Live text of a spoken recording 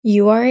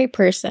You are a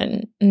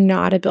person,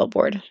 not a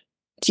billboard.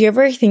 Do you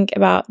ever think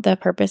about the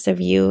purpose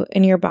of you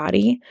and your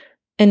body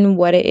and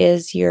what it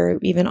is you're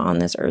even on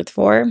this earth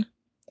for?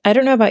 I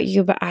don't know about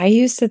you, but I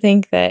used to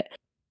think that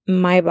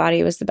my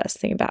body was the best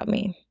thing about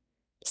me.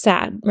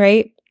 Sad,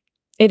 right?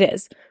 It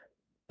is.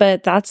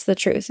 But that's the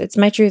truth. It's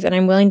my truth, and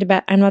I'm willing to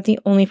bet I'm not the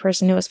only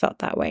person who has felt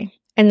that way.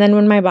 And then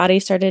when my body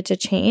started to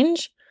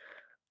change,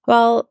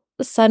 well,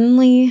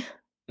 suddenly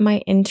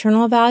my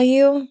internal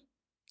value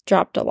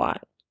dropped a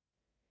lot.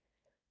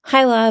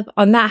 Hi, love.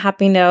 On that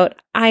happy note,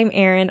 I'm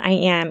Erin. I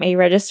am a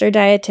registered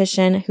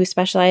dietitian who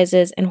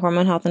specializes in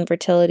hormone health and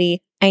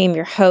fertility. I am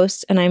your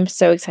host, and I'm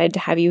so excited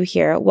to have you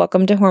here.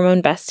 Welcome to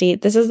Hormone Bestie.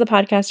 This is the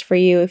podcast for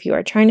you if you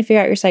are trying to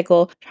figure out your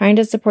cycle, trying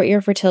to support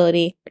your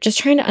fertility, just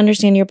trying to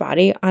understand your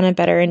body on a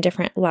better and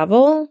different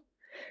level,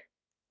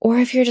 or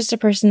if you're just a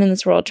person in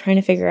this world trying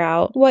to figure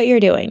out what you're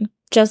doing,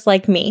 just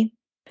like me.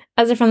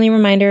 As a friendly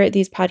reminder,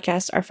 these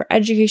podcasts are for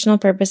educational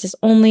purposes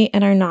only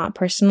and are not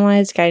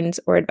personalized guidance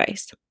or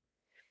advice.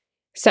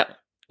 So,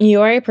 you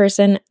are a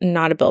person,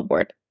 not a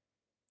billboard.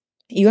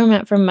 You are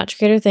meant for much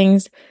greater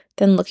things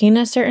than looking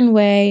a certain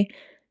way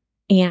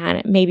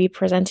and maybe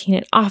presenting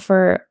an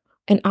offer,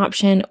 an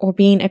option, or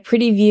being a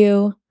pretty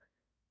view,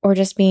 or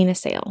just being a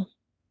sale.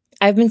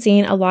 I've been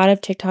seeing a lot of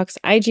TikToks,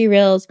 IG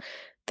Reels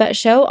that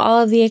show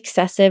all of the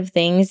excessive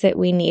things that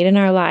we need in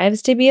our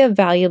lives to be a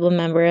valuable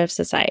member of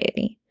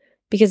society.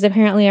 Because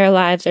apparently our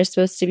lives are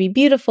supposed to be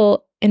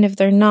beautiful, and if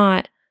they're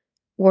not,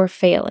 we're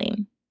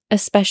failing,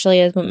 especially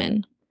as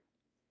women.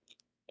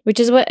 Which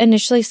is what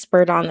initially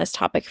spurred on this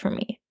topic for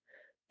me.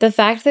 The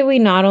fact that we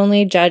not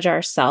only judge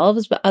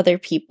ourselves, but other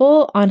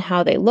people on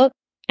how they look,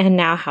 and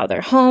now how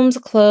their homes,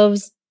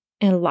 clothes,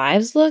 and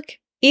lives look,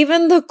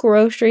 even the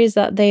groceries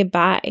that they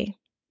buy.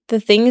 The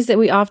things that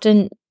we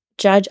often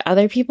judge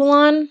other people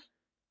on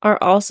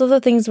are also the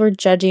things we're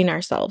judging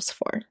ourselves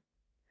for.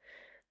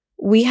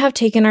 We have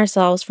taken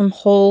ourselves from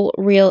whole,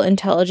 real,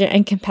 intelligent,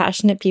 and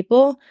compassionate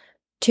people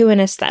to an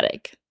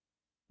aesthetic.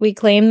 We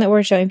claim that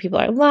we're showing people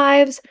our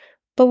lives,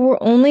 but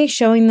we're only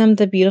showing them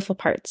the beautiful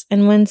parts.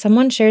 And when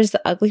someone shares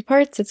the ugly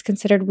parts, it's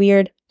considered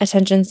weird,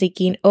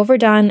 attention-seeking,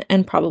 overdone,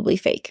 and probably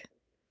fake.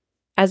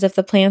 As if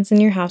the plants in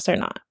your house are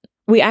not.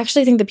 We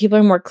actually think that people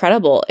are more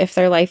credible if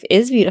their life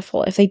is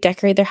beautiful, if they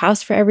decorate their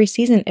house for every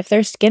season, if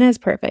their skin is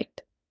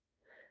perfect.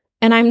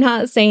 And I'm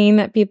not saying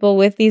that people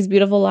with these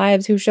beautiful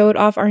lives who show it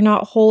off are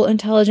not whole,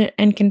 intelligent,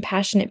 and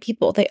compassionate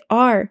people. They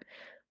are.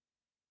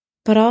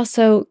 But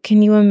also,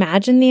 can you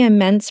imagine the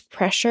immense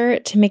pressure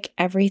to make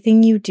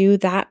everything you do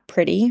that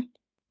pretty?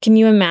 Can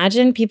you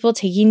imagine people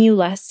taking you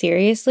less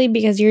seriously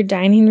because your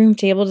dining room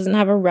table doesn't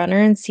have a runner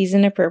and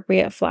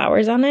season-appropriate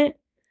flowers on it?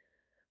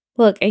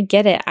 Look, I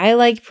get it. I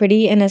like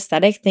pretty and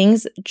aesthetic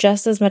things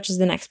just as much as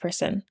the next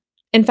person.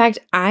 In fact,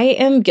 I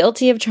am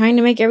guilty of trying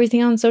to make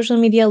everything on social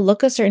media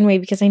look a certain way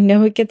because I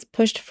know it gets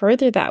pushed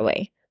further that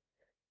way.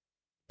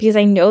 Because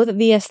I know that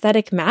the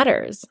aesthetic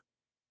matters.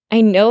 I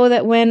know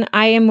that when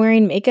I am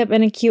wearing makeup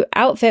and a cute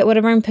outfit,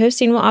 whatever I'm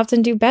posting will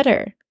often do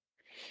better.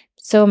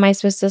 So am I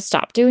supposed to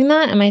stop doing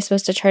that? Am I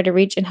supposed to try to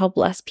reach and help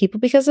less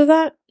people because of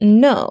that?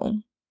 No,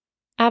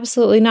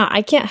 absolutely not.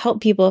 I can't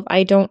help people if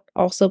I don't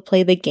also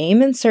play the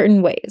game in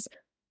certain ways.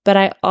 But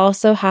I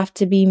also have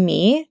to be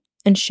me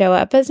and show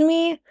up as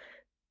me.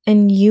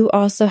 And you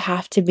also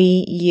have to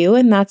be you,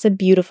 and that's a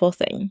beautiful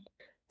thing.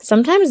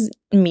 Sometimes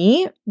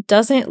me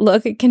doesn't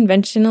look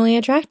conventionally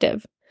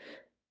attractive.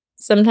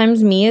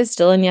 Sometimes me is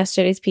still in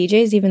yesterday's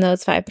PJs, even though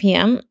it's 5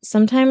 p.m.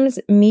 Sometimes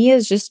me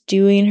is just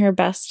doing her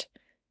best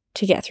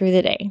to get through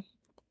the day.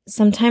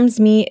 Sometimes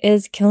me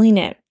is killing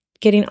it,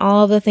 getting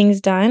all of the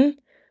things done.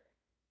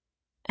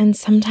 And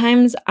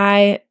sometimes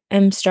I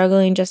am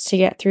struggling just to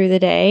get through the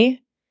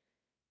day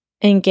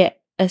and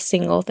get a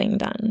single thing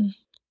done.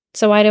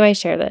 So why do I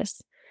share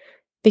this?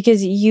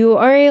 Because you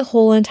are a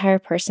whole entire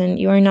person.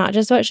 You are not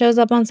just what shows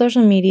up on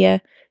social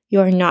media. You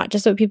are not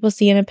just what people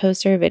see in a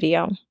post or a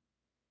video.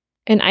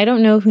 And I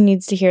don't know who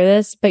needs to hear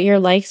this, but your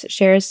likes,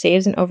 shares,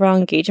 saves, and overall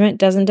engagement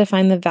doesn't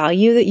define the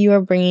value that you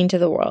are bringing to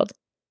the world.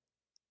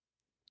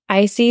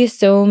 I see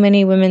so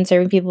many women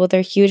serving people with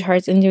their huge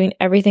hearts and doing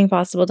everything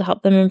possible to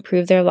help them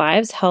improve their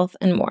lives, health,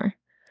 and more.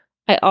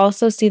 I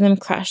also see them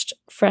crushed,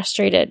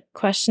 frustrated,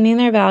 questioning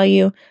their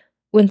value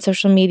when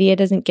social media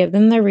doesn't give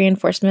them the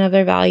reinforcement of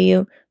their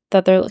value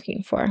that they're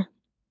looking for.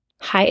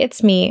 Hi,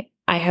 it's me.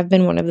 I have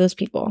been one of those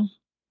people.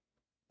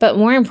 But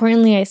more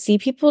importantly, I see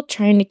people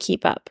trying to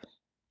keep up.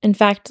 In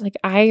fact,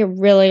 I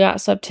really got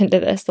swept into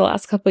this the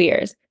last couple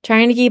years,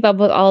 trying to keep up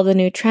with all the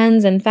new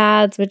trends and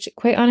fads, which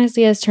quite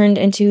honestly has turned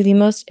into the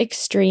most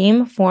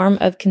extreme form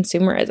of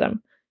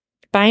consumerism.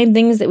 Buying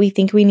things that we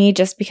think we need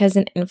just because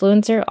an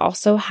influencer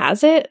also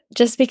has it,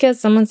 just because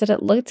someone said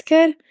it looked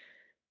good,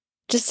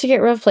 just to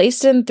get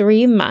replaced in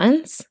 3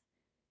 months.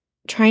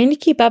 Trying to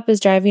keep up is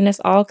driving us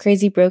all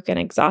crazy, broke, and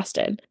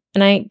exhausted.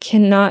 And I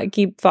cannot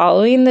keep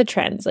following the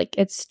trends.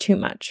 It's too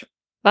much.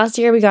 Last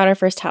year, we got our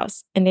first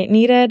house, and it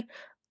needed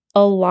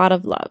a lot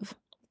of love.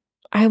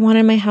 I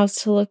wanted my house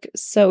to look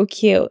so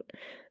cute,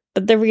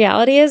 But the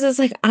reality is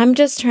like, I'm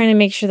just trying to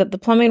make sure that the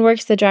plumbing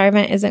works, the dryer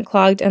vent isn't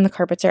clogged, and the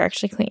carpets are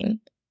actually clean.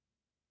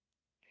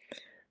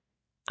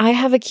 I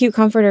have a cute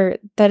comforter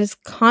that is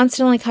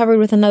constantly covered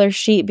with another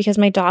sheet because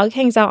my dog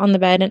hangs out on the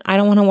bed and I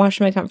don't want to wash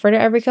my comforter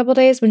every couple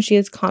days when she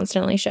is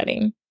constantly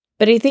shedding.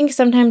 But I think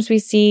sometimes we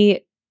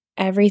see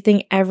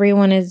everything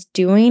everyone is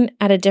doing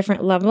at a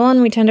different level,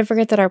 and we tend to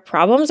forget that our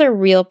problems are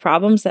real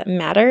problems that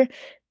matter,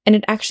 and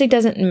it actually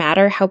doesn't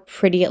matter how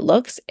pretty it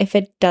looks if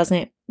it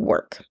doesn't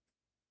work.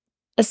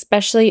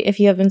 Especially if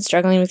you have been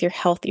struggling with your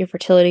health, your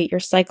fertility, your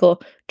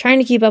cycle, trying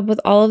to keep up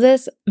with all of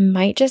this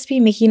might just be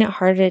making it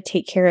harder to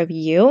take care of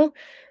you.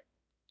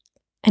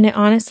 And it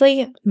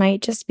honestly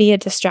might just be a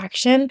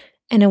distraction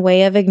and a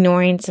way of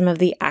ignoring some of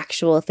the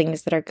actual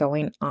things that are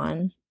going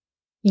on.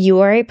 You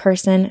are a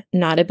person,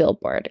 not a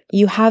billboard.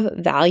 You have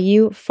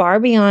value far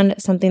beyond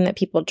something that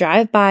people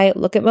drive by,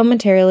 look at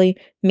momentarily,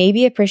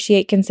 maybe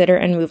appreciate, consider,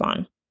 and move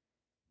on.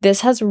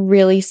 This has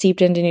really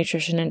seeped into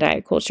nutrition and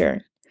diet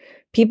culture.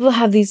 People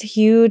have these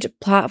huge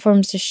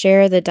platforms to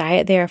share the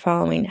diet they are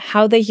following,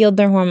 how they healed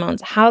their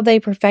hormones, how they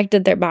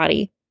perfected their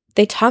body.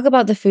 They talk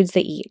about the foods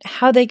they eat,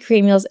 how they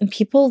create meals, and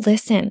people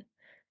listen.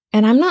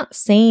 And I'm not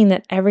saying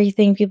that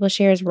everything people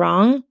share is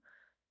wrong,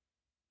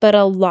 but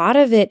a lot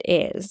of it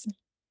is.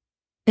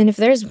 And if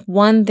there's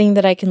one thing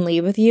that I can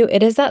leave with you,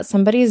 it is that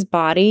somebody's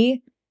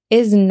body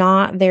is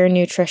not their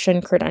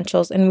nutrition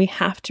credentials, and we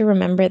have to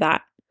remember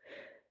that.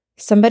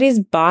 Somebody's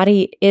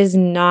body is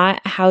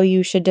not how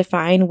you should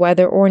define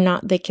whether or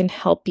not they can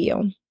help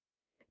you.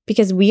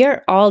 Because we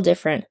are all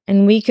different,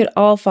 and we could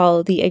all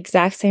follow the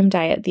exact same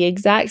diet, the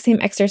exact same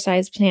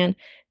exercise plan,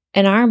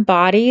 and our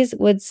bodies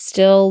would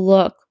still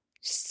look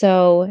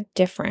so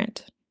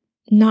different.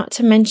 Not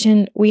to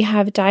mention, we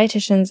have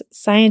dietitians,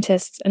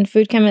 scientists, and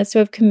food chemists who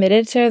have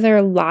committed to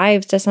their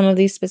lives to some of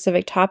these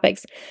specific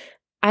topics.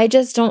 I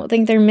just don't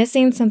think they're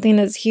missing something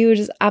as huge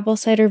as apple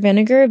cider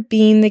vinegar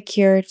being the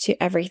cure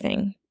to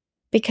everything.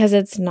 Because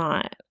it's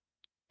not.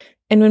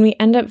 And when we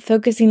end up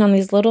focusing on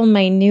these little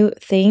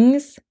minute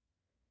things,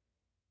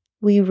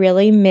 we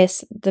really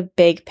miss the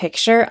big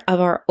picture of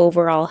our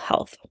overall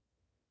health.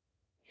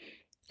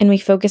 And we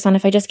focus on,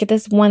 if I just get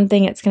this one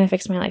thing, it's going to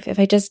fix my life. If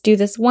I just do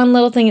this one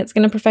little thing, it's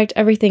going to perfect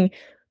everything.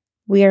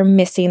 We are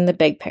missing the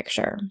big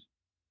picture.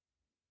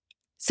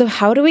 So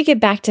how do we get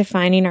back to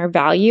finding our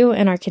value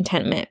and our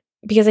contentment?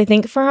 Because I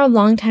think for a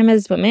long time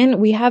as women,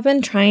 we have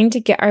been trying to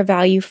get our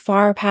value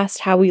far past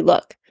how we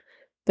look.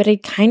 But I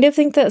kind of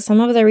think that some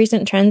of the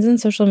recent trends in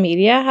social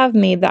media have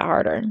made that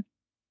harder.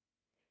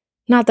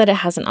 Not that it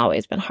hasn't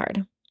always been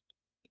hard.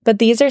 But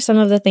these are some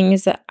of the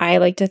things that I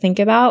like to think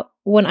about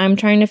when I'm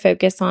trying to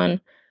focus on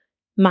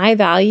my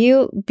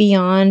value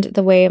beyond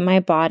the way my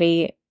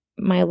body,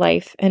 my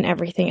life, and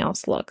everything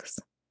else looks.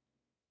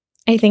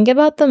 I think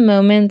about the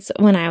moments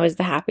when I was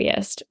the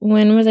happiest.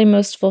 When was I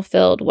most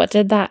fulfilled? What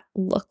did that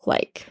look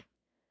like?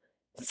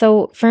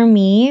 So for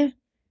me,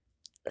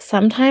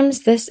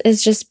 sometimes this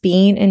is just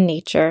being in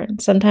nature.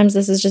 Sometimes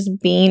this is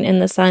just being in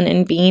the sun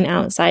and being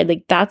outside.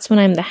 Like, that's when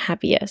I'm the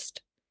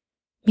happiest.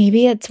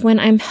 Maybe it's when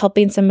I'm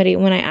helping somebody,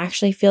 when I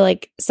actually feel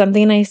like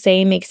something I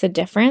say makes a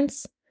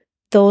difference.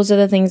 Those are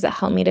the things that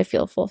help me to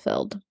feel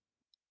fulfilled.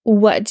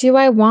 What do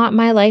I want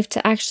my life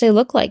to actually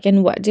look like?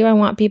 And what do I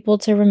want people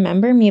to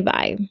remember me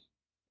by?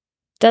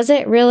 Does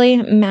it really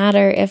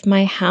matter if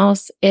my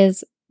house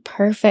is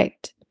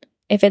perfect,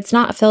 if it's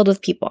not filled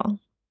with people?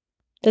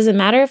 Does it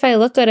matter if I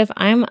look good if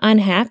I'm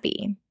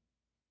unhappy?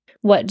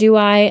 What do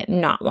I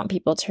not want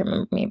people to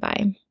remember me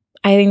by?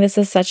 I think this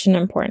is such an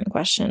important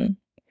question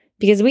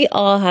because we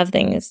all have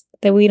things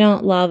that we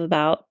don't love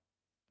about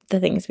the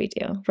things we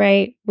do,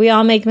 right? We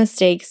all make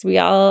mistakes. We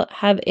all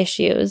have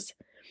issues.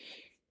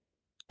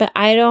 But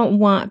I don't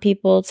want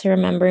people to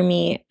remember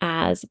me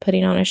as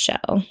putting on a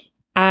show.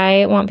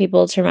 I want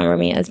people to remember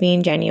me as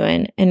being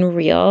genuine and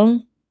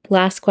real.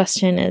 Last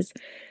question is,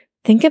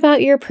 think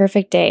about your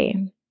perfect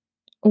day.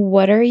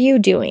 What are you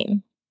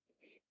doing?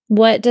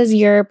 What does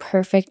your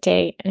perfect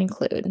day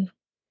include?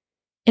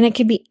 And it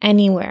could be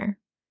anywhere.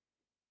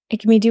 It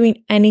can be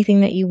doing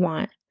anything that you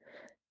want.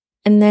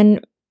 And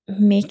then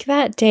make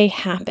that day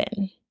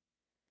happen.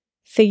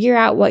 Figure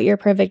out what your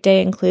perfect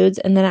day includes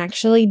and then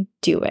actually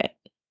do it.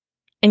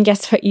 And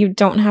guess what? You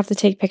don't have to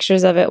take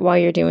pictures of it while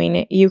you're doing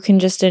it. You can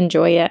just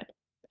enjoy it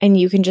and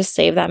you can just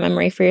save that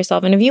memory for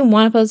yourself. And if you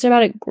want to post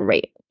about it,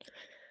 great.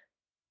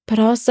 But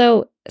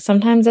also,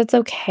 sometimes it's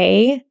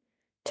okay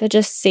to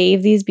just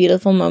save these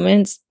beautiful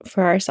moments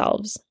for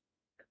ourselves.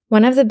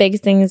 One of the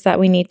big things that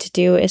we need to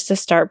do is to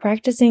start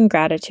practicing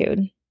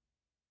gratitude.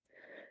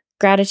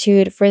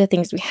 Gratitude for the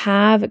things we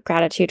have,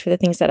 gratitude for the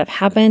things that have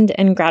happened,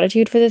 and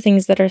gratitude for the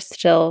things that are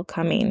still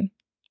coming.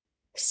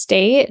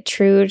 Stay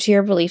true to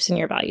your beliefs and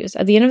your values.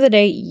 At the end of the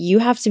day, you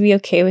have to be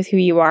okay with who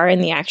you are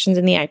and the actions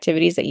and the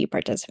activities that you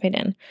participate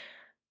in.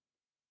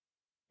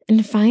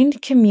 And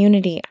find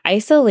community.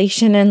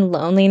 Isolation and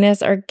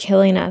loneliness are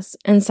killing us,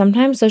 and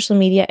sometimes social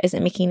media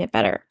isn't making it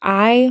better.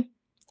 I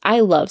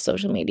I love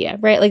social media,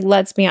 right? Like,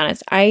 let's be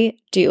honest. I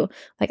do.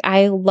 Like,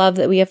 I love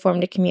that we have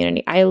formed a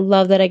community. I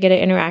love that I get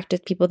to interact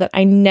with people that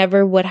I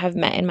never would have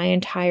met in my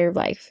entire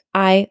life.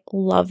 I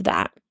love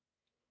that.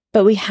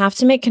 But we have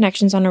to make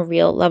connections on a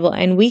real level,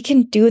 and we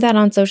can do that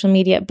on social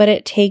media, but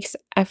it takes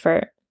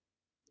effort.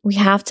 We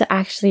have to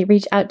actually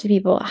reach out to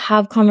people,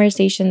 have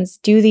conversations,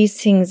 do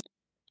these things,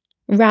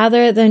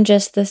 rather than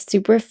just the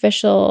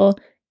superficial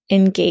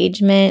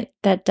engagement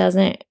that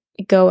doesn't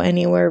go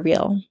anywhere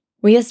real.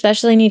 We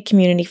especially need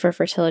community for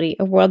fertility,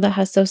 a world that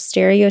has so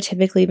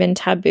stereotypically been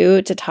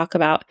taboo to talk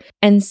about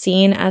and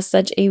seen as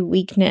such a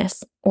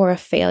weakness or a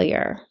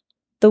failure.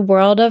 The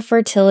world of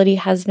fertility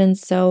has been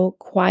so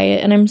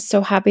quiet, and I'm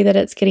so happy that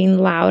it's getting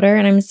louder,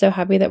 and I'm so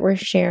happy that we're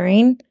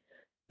sharing.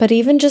 But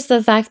even just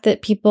the fact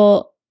that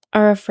people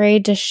are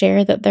afraid to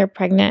share that they're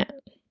pregnant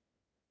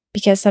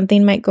because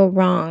something might go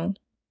wrong.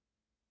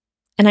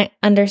 And I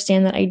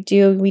understand that.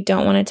 We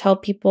don't want to tell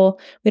people,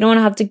 we don't want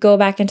to have to go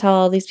back and tell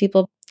all these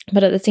people.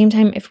 But at the same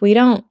time, if we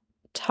don't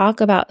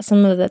talk about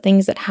some of the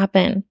things that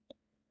happen,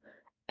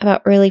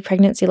 about early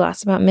pregnancy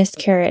loss, about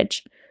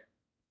miscarriage,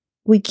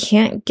 we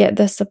can't get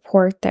the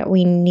support that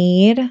we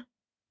need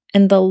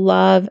and the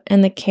love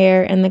and the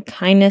care and the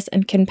kindness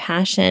and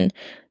compassion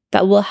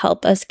that will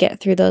help us get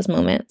through those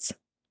moments.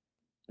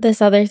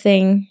 This other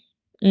thing,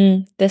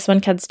 this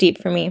one cuts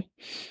deep for me.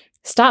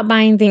 Stop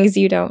buying things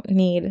you don't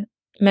need.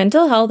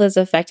 Mental health is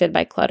affected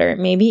by clutter,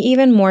 maybe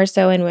even more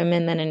so in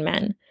women than in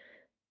men.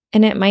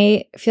 And it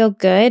might feel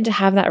good to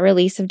have that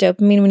release of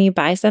dopamine when you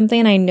buy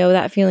something. I know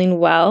that feeling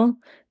well,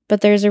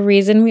 but there's a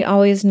reason we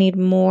always need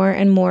more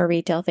and more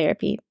retail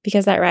therapy,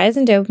 because that rise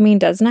in dopamine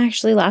doesn't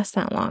actually last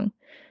that long.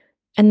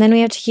 And then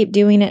we have to keep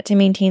doing it to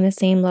maintain the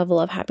same level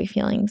of happy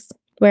feelings.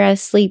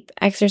 Whereas sleep,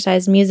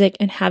 exercise, music,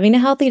 and having a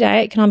healthy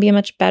diet can all be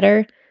much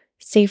better,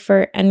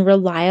 safer, and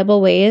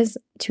reliable ways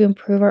to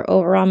improve our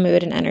overall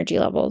mood and energy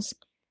levels.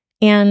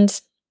 And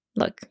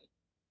look,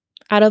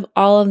 out of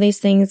all of these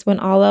things, when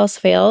all else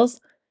fails,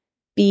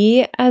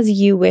 be as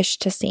you wish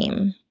to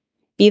seem.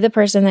 Be the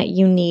person that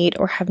you need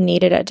or have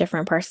needed at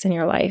different parts in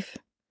your life.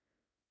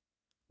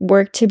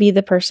 Work to be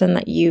the person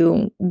that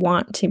you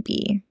want to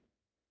be.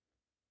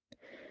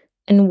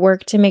 And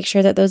work to make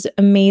sure that those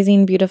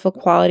amazing, beautiful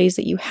qualities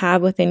that you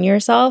have within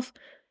yourself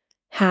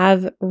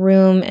have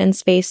room and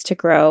space to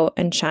grow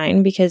and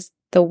shine, because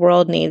the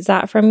world needs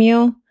that from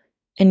you,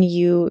 and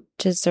you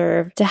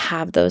deserve to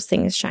have those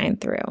things shine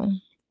through.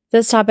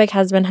 This topic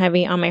has been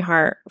heavy on my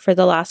heart for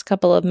the last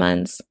couple of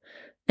months,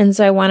 and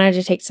so I wanted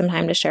to take some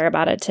time to share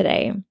about it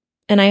today.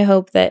 And I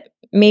hope that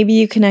maybe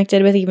you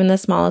connected with even the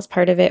smallest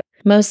part of it.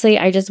 Mostly,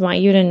 I just want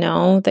you to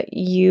know that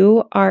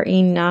you are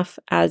enough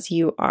as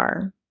you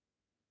are.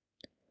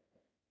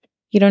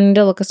 You don't need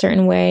to look a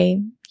certain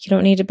way. You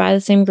don't need to buy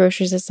the same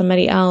groceries as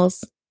somebody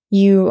else.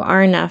 You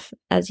are enough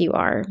as you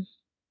are.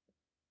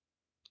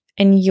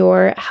 And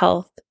your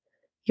health,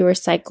 your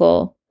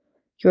cycle,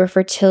 your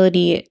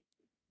fertility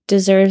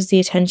deserves the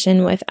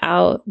attention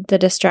without the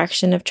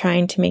distraction of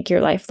trying to make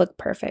your life look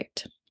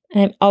perfect.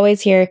 And I'm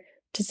always here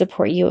to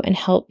support you and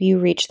help you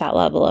reach that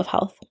level of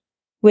health.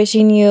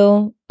 Wishing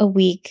you a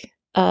week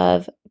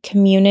of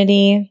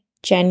community,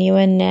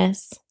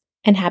 genuineness,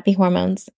 and happy hormones.